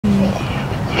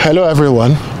Hello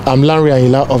everyone, I'm Larry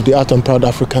Ayila of the unfounded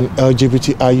African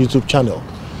LGBTI YouTube channel.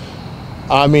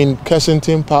 I'm in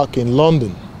Kensington Park in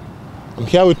London. I'm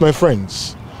here with my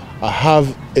friends. I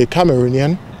have a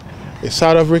Cameroonian, a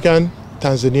South African,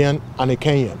 Tanzanian and a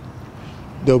Kenyan.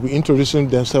 They'll be introducing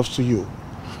themselves to you.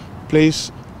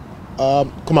 Please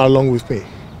come along with me.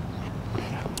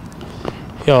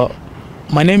 Yeah,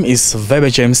 my name is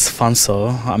James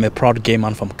Fanso. I'm a proud gay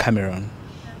man from Cameroon.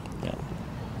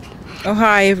 Oh,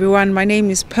 hi everyone, my name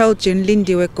is Pelgin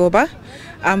Lindiwekoba.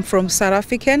 I'm from South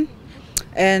African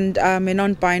and I'm a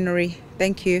non-binary.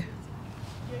 Thank you.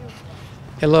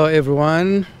 Hello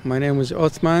everyone, my name is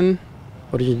Othman,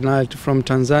 originally from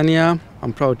Tanzania.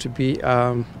 I'm proud to be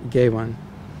a gay one.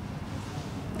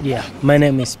 Yeah, my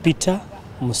name is Peter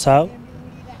Musau,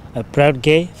 a proud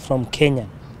gay from Kenya.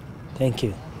 Thank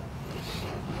you.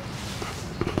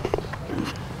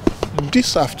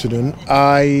 This afternoon,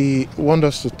 I want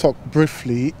us to talk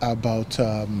briefly about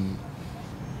our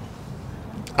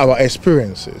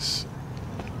experiences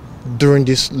during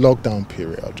this lockdown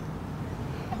period.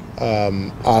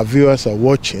 Our viewers are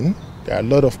watching. There are a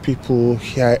lot of people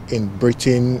here in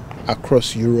Britain,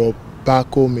 across Europe,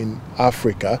 back home in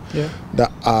Africa,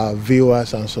 that are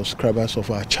viewers and subscribers of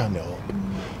our channel.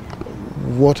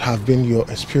 What have been your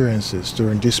experiences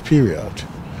during this period?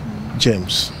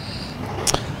 James.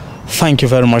 Thank you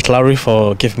very much, Larry,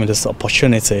 for giving me this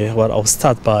opportunity. Well, I'll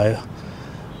start by,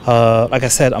 like I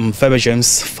said, I'm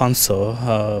James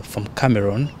Fanso from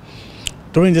Cameroon.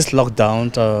 During this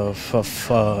lockdown,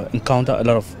 I've encountered a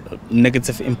lot of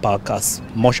negative impact as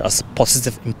much as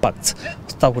positive impact. I'll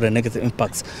start with the negative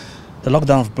impacts. The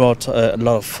lockdown brought a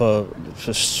lot of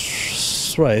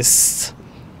stress.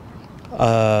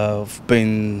 I've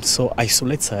been so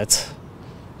isolated.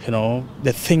 You know,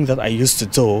 the thing that I used to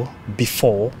do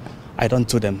before, I don't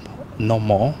do them no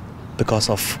more because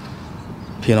of,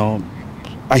 you know,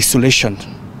 isolation.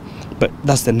 But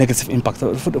that's the negative impact.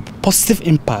 For the positive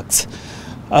impact,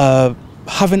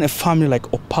 having a family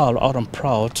like Opal out and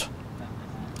proud,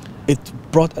 it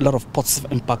brought a lot of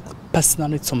positive impact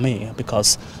personally to me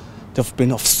because they've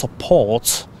been of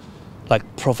support, like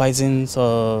providing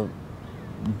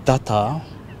data,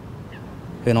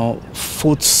 you know,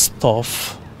 food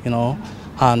stuff, you know,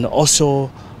 and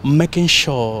also making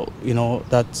sure, you know,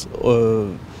 that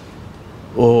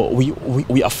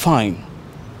we are fine.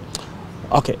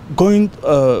 Okay, going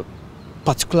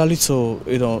particularly to,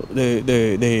 you know,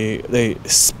 the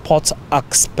sport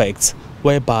aspect,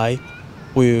 whereby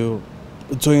we're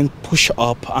doing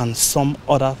push-up and some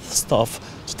other stuff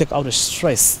to take out the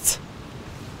stress.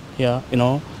 Yeah, you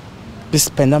know, this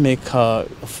pandemic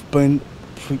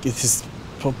it is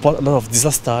brought a lot of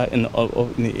disaster within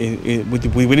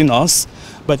us,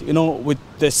 but you know, with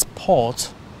the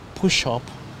sport, push-up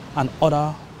and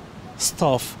other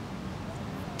stuff,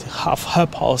 have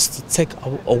helped us to take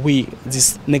away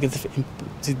this negative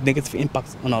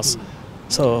impact on us.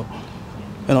 So,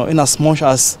 you know, in as much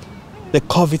as the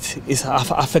COVID is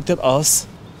affected us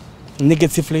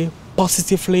negatively,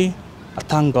 positively, I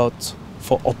thank God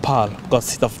for Opal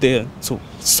because it's there to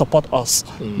support us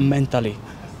mentally.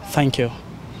 Thank you.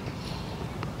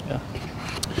 Yeah.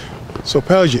 So,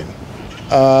 Pelgin,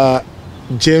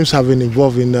 James have been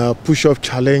involved in push-up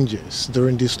challenges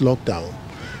during this lockdown.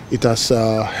 It has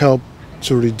helped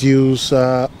to reduce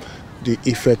the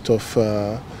effect of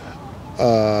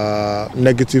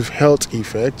negative health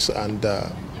effects and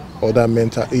other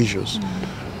mental issues.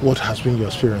 What has been your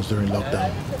experience during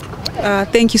lockdown?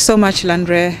 Thank you so much,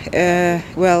 Landre.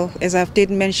 Well, as I did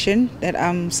mention, that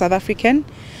I'm South African.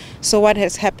 So what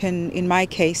has happened in my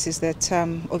case is that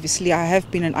obviously I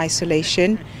have been in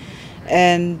isolation,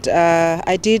 and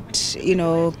I did, you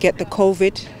know, get the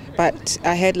COVID, but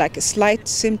I had like a slight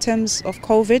symptoms of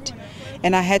COVID,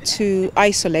 and I had to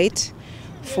isolate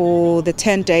for the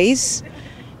 10 days.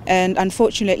 And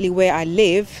unfortunately, where I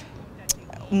live,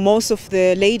 most of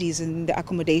the ladies in the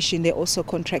accommodation, they also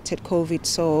contracted COVID,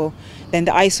 so then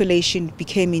the isolation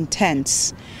became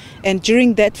intense. And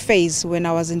during that phase, when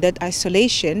I was in that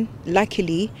isolation,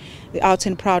 luckily, the Out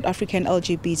and Proud African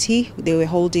LGBT, they were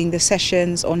holding the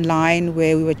sessions online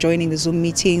where we were joining the Zoom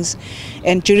meetings.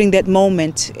 And during that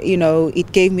moment, you know,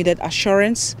 it gave me that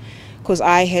assurance, because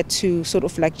I had to sort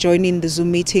of like join in the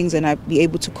Zoom meetings and I'd be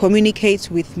able to communicate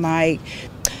with my,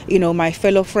 you know, my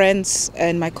fellow friends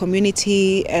and my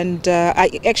community. And I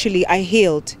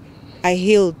healed. I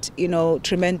healed, you know,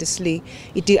 tremendously.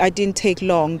 I didn't take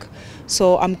long.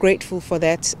 So I'm grateful for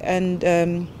that. And,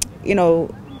 you know,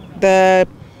 the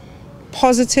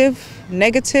positive,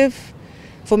 negative,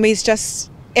 for me, it's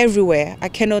just everywhere. I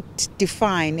cannot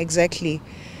define exactly.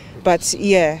 But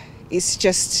yeah,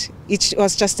 it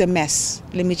was just a mess.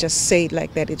 Let me just say it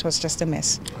like that. It was just a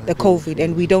mess. The COVID,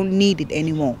 and we don't need it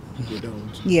anymore. We don't.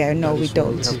 Yeah, no, we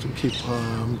don't. We have to keep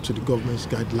to the government's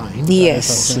guidelines. Yes.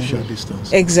 Social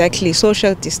distancing. Exactly,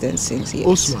 social distancing. Yes.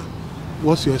 Osman,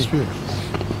 what's your experience?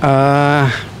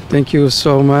 Thank you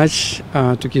so much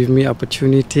to give me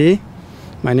opportunity.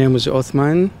 My name is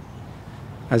Othman.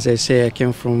 As I say, I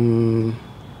came from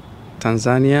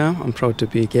Tanzania. I'm proud to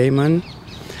be a gay man.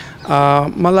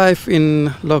 My life in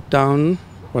lockdown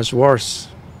was worse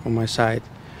on my side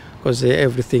because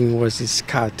everything was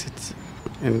cut,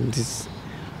 and it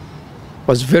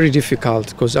was very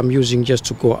difficult because I'm using just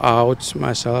to go out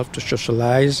myself to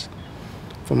socialize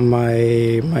from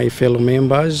my fellow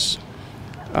members.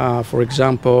 For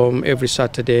example, every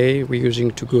Saturday we're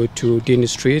using to go to Dean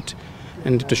Street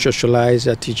and to socialize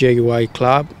at the JUI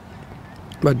club.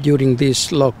 But during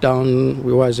this lockdown,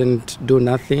 we wasn't do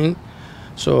nothing.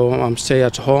 So I'm stay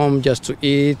at home just to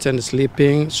eat and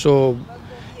sleeping. So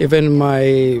even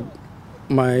my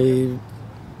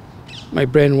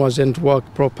brain wasn't work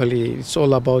properly. It's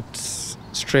all about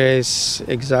stress,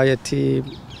 anxiety,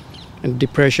 and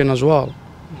depression as well.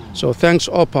 So thanks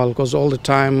Opal, because all the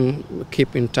time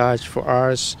keep in touch for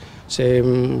us,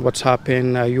 saying what's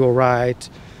happened, are you all right?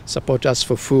 Support us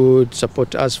for food,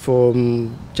 support us for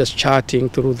just chatting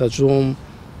through the Zoom.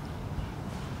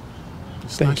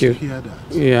 It's thank nice you. To hear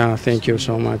that. Yeah, thank you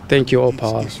so much. Thank you,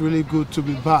 Opal. It's really good to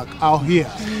be back out here.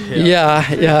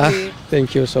 Yeah.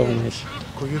 Thank you so much.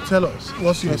 Could you tell us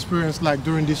what's your experience like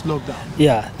during this lockdown?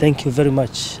 Yeah, thank you very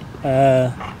much.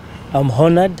 I'm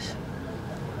honored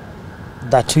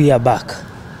that we are back.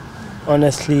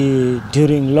 Honestly,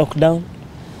 during lockdown,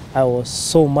 I was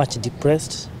so much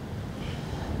depressed,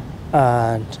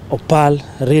 and Opal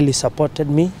really supported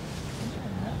me.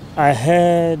 I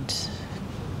had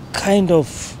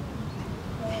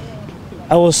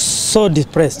I was so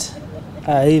depressed.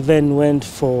 I even went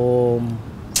for,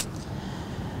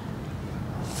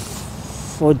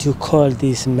 what do you call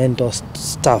this, mental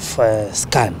stuff,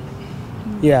 scan.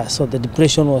 Yeah, so the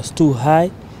depression was too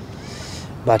high,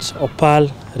 but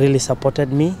Opal really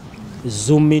supported me.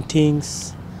 Zoom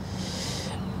meetings,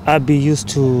 Abby used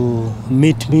to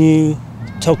meet me,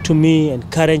 talk to me,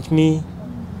 encourage me.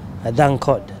 I thank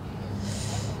God.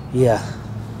 Yeah,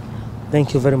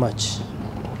 thank you very much.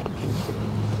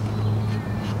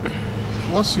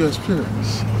 What's your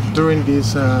experience during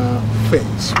this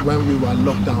phase when we were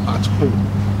locked down at home?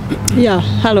 Yeah,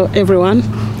 hello everyone.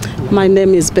 My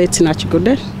name is Betty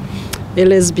Nachigude, a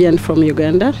lesbian from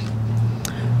Uganda.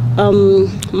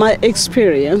 My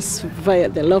experience via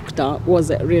the lockdown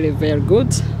was really very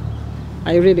good.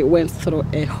 I really went through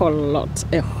a whole lot.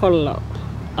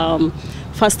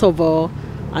 First of all,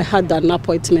 I had an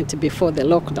appointment before the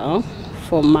lockdown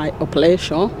for my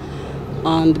operation,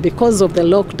 and because of the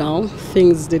lockdown,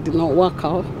 things did not work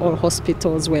out. All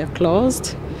hospitals were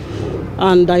closed,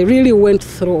 and I really went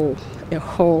through a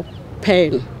whole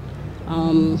pain.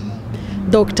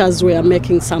 Doctors were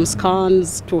making some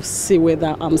scans to see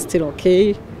whether I'm still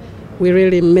okay. We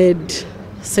really made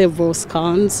several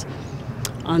scans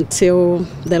until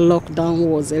the lockdown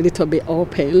was a little bit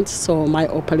opened, so my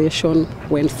operation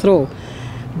went through.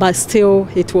 But still,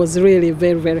 it was really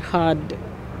very, very hard,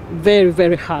 very,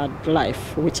 very hard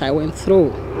life, which I went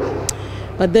through.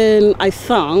 But then I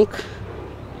thank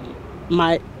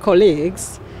my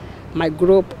colleagues, my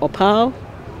group, Opal,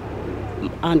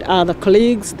 and other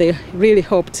colleagues. They really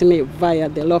helped me via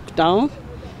the lockdown.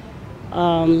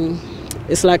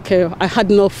 It's like I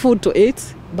had no food to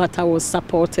eat, but I was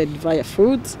supported via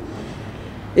food.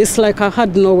 It's like I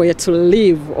had nowhere to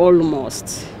live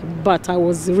almost, but I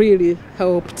was really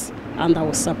helped and I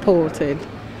was supported.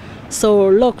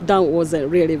 So lockdown wasn't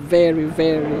really very,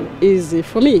 very easy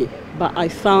for me, but I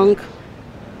thank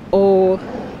all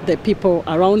the people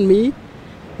around me,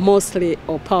 mostly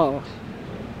Opal.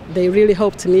 They really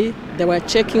helped me. They were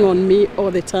checking on me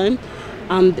all the time,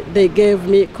 and they gave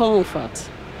me comfort.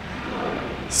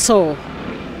 So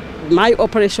my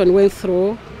operation went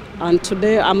through, and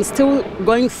today I'm still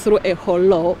going through a whole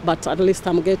lot, but at least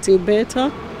I'm getting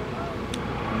better.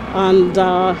 And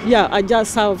yeah, I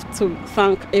just have to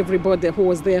thank everybody who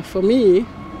was there for me.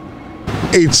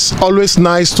 It's always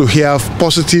nice to hear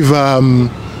positive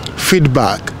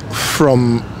feedback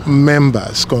from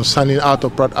members concerning Out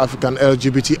of Proud African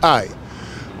LGBTI.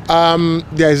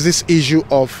 There is this issue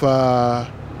of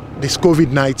this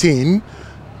COVID-19,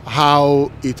 how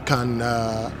it can,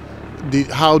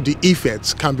 how the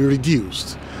effects can be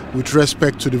reduced with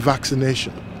respect to the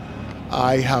vaccination.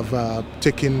 I have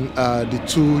taken the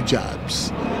 2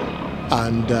 jabs,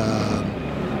 and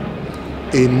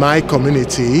in my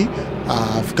community,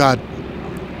 I've got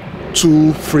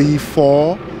 2, 3,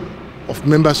 4 of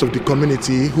members of the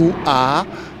community who are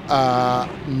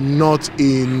not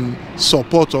in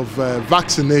support of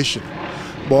vaccination.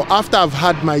 But after I've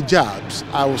had my jabs,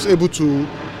 I was able to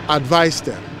advise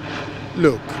them,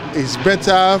 look, it's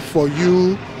better for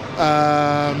you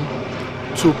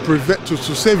to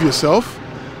save yourself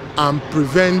and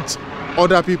prevent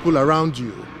other people around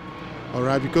you, all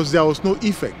right, because there was no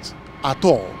effect at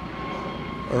all.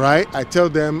 All right, I tell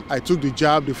them I took the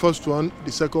jab, the first one,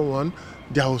 the second one,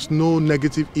 there was no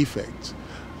negative effect.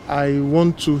 I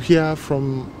want to hear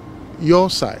from your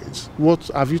sides. What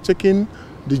have you taken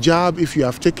the jab? If you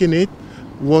have taken it,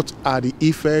 what are the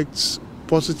effects,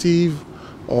 positive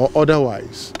or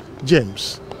otherwise?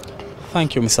 James.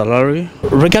 Thank you, Mr. Larry.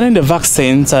 Regarding the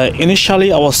vaccines,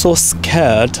 initially I was so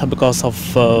scared because of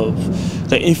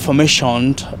the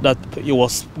information that it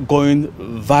was going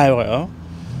viral.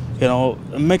 You know,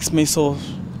 it makes me so,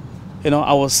 you know,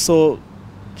 I was so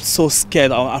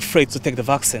scared or afraid to take the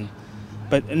vaccine.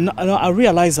 But I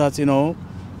realized that, you know,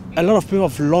 a lot of people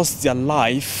have lost their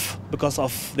life because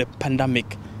of the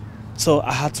pandemic. So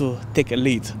I had to take a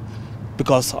lead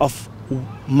because of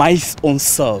my own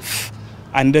self.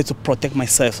 I needed to protect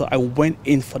myself, so I went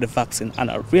in for the vaccine. And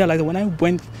I realized when I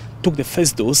took the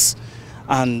first dose,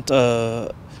 and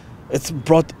it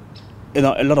brought, you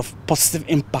know, a lot of positive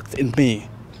impact in me.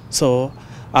 So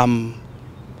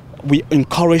we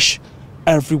encourage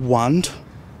everyone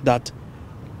that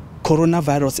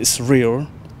coronavirus is real.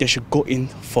 They should go in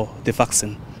for the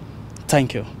vaccine.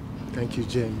 Thank you. Thank you,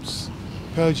 James.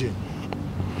 Belgium.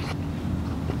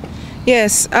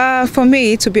 Yes, for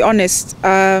me, to be honest,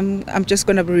 I'm just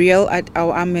going to be real.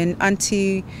 I'm an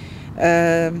anti-vaccine.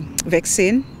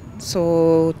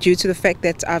 So due to the fact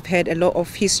that I've had a lot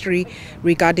of history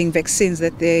regarding vaccines,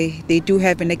 that they do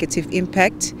have a negative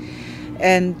impact.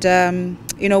 And,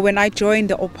 you know, when I joined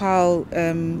the OPAL,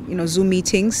 you know, Zoom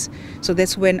meetings, so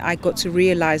that's when I got to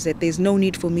realize that there's no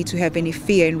need for me to have any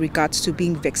fear in regards to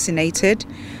being vaccinated.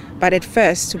 But at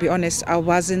first, to be honest, I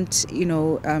wasn't, you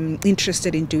know,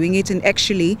 interested in doing it. And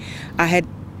actually, I had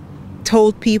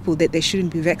told people that they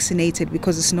shouldn't be vaccinated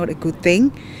because it's not a good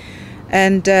thing.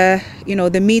 And, you know,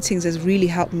 the meetings has really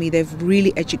helped me. They've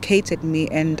really educated me,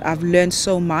 and I've learned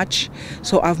so much.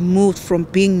 So I've moved from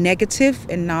being negative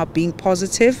and now being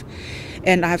positive.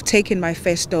 And I've taken my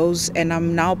first dose, and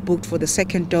I'm now booked for the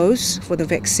second dose for the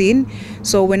vaccine.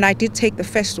 So when I did take the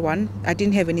first one, I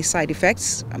didn't have any side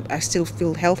effects. I still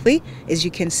feel healthy, as you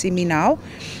can see me now.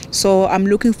 So I'm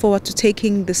looking forward to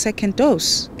taking the second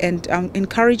dose, and I'm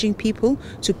encouraging people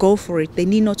to go for it. They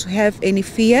need not to have any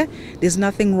fear. There's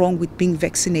nothing wrong with being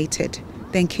vaccinated.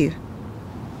 Thank you.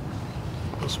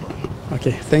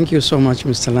 Okay, thank you so much,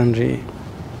 Mr. Landry.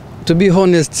 To be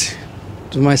honest,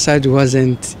 to my side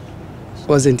wasn't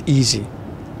easy.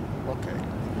 Okay.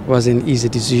 It was an easy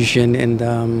decision, and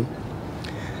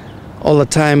all the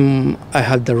time I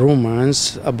had the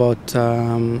rumors about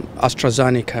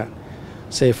AstraZeneca.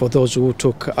 Say for those who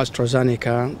took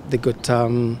AstraZeneca, they got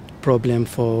problem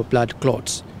for blood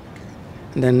clots.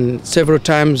 And then several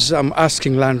times I'm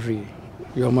asking Landry,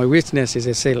 you're my witnesses.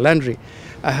 I say, Landry,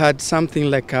 I had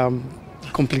something like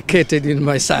complicated in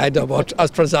my side about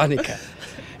AstraZeneca.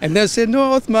 And they said,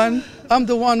 no, Othman, I'm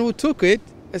the one who took it.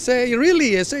 I say,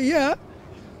 really? I say, yeah.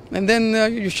 And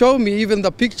then you show me even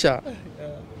the picture.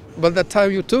 But the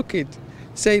time you took it,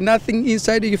 say nothing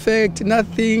inside effect,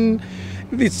 nothing.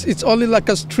 It's only like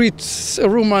a street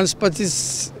romance, but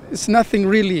it's nothing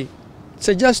really.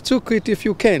 So just took it if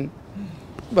you can.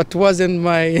 But wasn't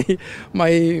my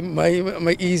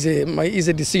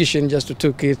easy decision just to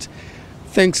took it.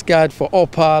 Thanks God for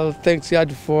Opal. Thanks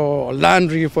God for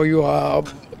Landry, for your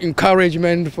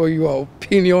encouragement, for your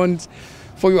opinions,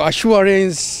 for your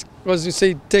assurance. Because you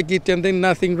say take it and then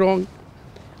nothing wrong.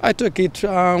 I took it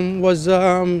was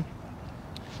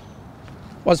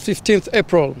 15th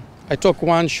April. I took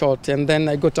one shot, and then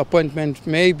I got appointment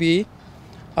maybe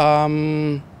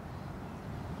 15th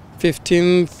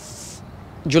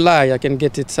July. I can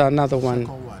get it another one.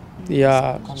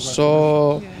 Yeah.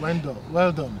 So.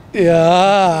 Well done.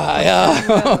 Yeah.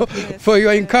 For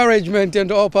your encouragement,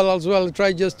 and Opal as well.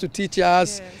 Try just to teach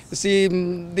us. Yes. See,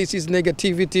 this is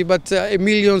negativity, but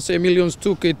millions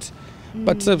took it.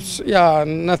 But yeah,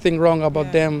 nothing wrong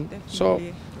about them. Definitely. So,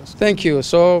 thank you.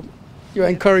 So. Your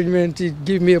encouragement, it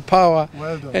give me a power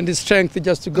and the strength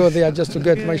just to go there, just to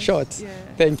get my shots. Yeah.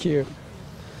 Thank you.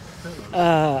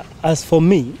 As for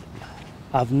me,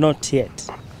 I've not yet.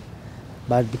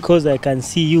 But because I can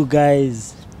see you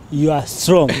guys you are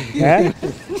strong. Eh?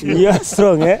 You are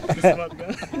strong, eh?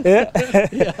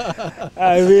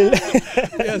 I will.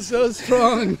 You're so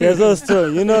strong. You're so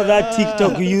strong. You know that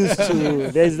TikTok used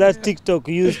to, there's that TikTok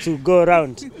used to go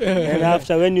around. And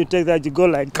after when you take that, you go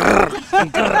like,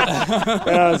 and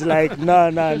I was like,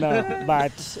 no.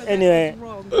 But anyway,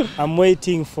 I'm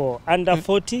waiting for under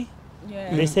 40.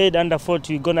 Yeah. They said under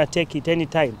 40, we're going to take it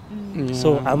anytime.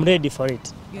 So I'm ready for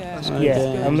it.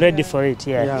 Yeah, I'm ready for it.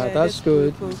 Yeah, that's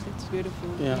good. It's beautiful.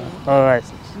 Yeah. All right.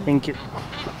 Thank you.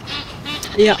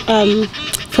 Yeah,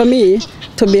 for me,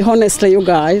 to be honest, you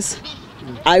guys,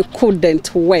 I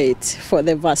couldn't wait for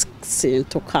the vaccine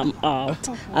to come out.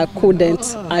 I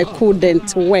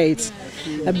couldn't wait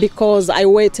because I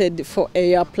waited for a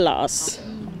year plus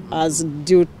as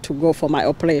due to go for my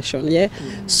operation. Yeah,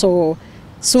 so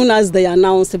soon as they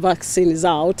announced the vaccine is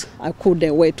out, I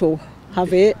couldn't wait to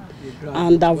have it,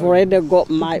 and I've already got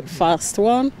my first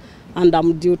one. And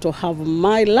I'm due to have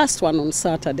my last one on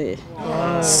Saturday.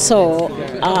 Wow. So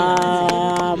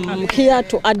I'm here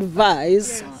to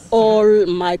advise all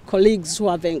my colleagues who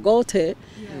haven't got it,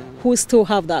 who still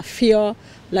have that fear,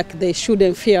 like they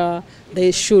shouldn't fear,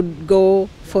 they should go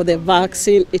for the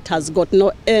vaccine. It has got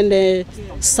no any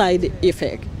side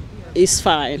effect. It's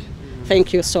fine.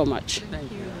 Thank you so much.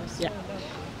 Thank you. Yeah.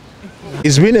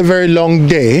 It's been a very long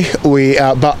day. We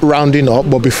are about rounding up,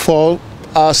 but before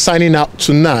signing out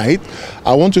tonight,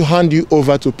 I want to hand you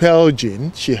over to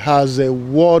Pelgin. She has a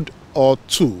word or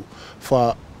two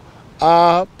for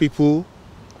our people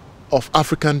of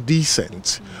African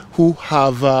descent who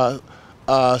have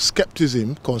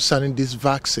skepticism concerning these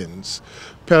vaccines.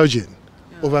 Pelgin,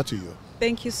 over to you.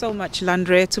 Thank you so much,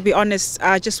 Landre. To be honest,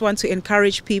 I just want to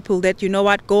encourage people that, you know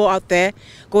what, go out there,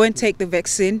 go and take the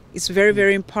vaccine. It's very,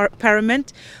 very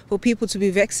paramount for people to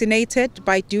be vaccinated.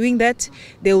 By doing that,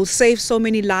 they will save so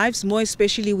many lives, more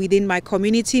especially within my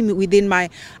community, within my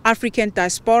African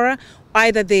diaspora.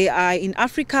 Either they are in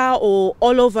Africa or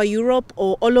all over Europe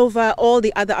or all over all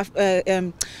the other,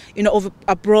 over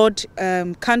abroad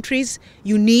countries.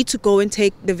 You need to go and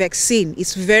take the vaccine.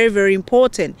 It's very, very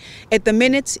important. At the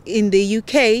minute in the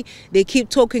UK, they keep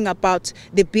talking about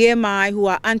the BMI who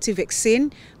are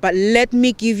anti-vaccine. But let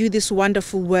me give you this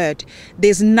wonderful word.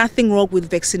 There's nothing wrong with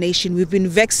vaccination. We've been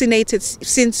vaccinated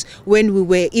since when we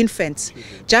were infants.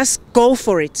 Just go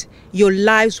for it. Your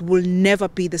lives will never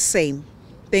be the same.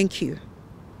 Thank you.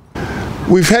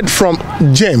 We've heard from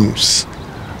James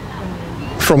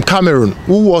from Cameroon,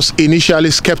 who was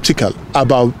initially skeptical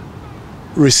about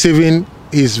receiving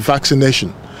his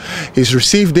vaccination. He's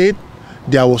received it.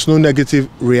 There was no negative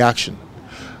reaction.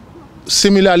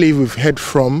 Similarly, we've heard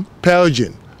from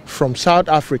Pelgin from South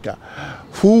Africa,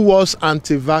 who was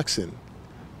anti-vaccine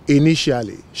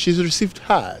initially. She's received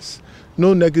hers.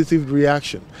 No negative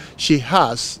reaction. She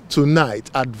has tonight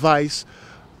advised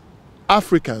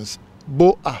Africans,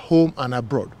 both at home and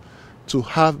abroad, to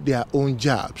have their own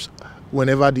jabs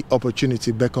whenever the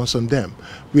opportunity beckons on them.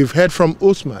 We've heard from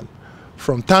Usman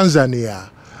from Tanzania.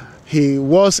 He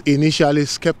was initially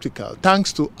skeptical.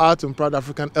 Thanks to Art and Proud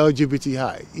African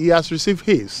LGBTI, he has received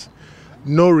his.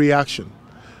 No reaction.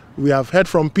 We have heard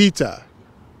from Peter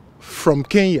from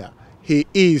Kenya. He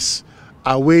is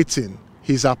awaiting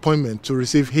his appointment to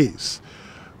receive his.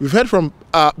 We've heard from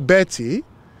Betty.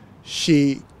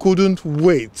 She couldn't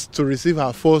wait to receive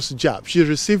her first jab. She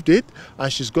received it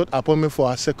and she's got appointment for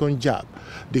her second jab.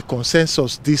 The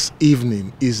consensus this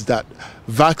evening is that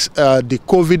the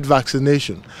COVID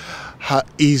vaccination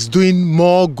is doing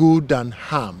more good than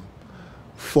harm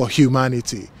for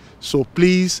humanity. So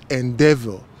please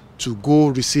endeavor to go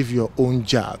receive your own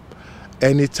jab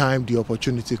anytime the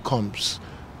opportunity comes.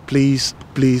 Please,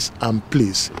 please, and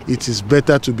please. It is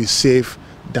better to be safe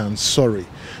than sorry.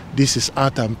 This is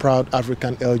Art and Proud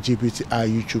African LGBTI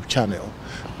YouTube channel.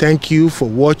 Thank you for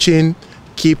watching.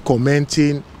 Keep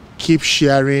commenting, keep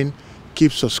sharing,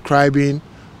 keep subscribing.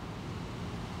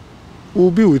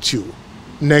 We'll be with you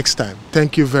next time.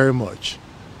 Thank you very much.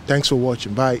 Thanks for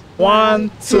watching. Bye.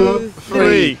 1, 2,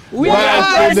 3. We are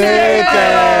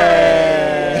vaccinated!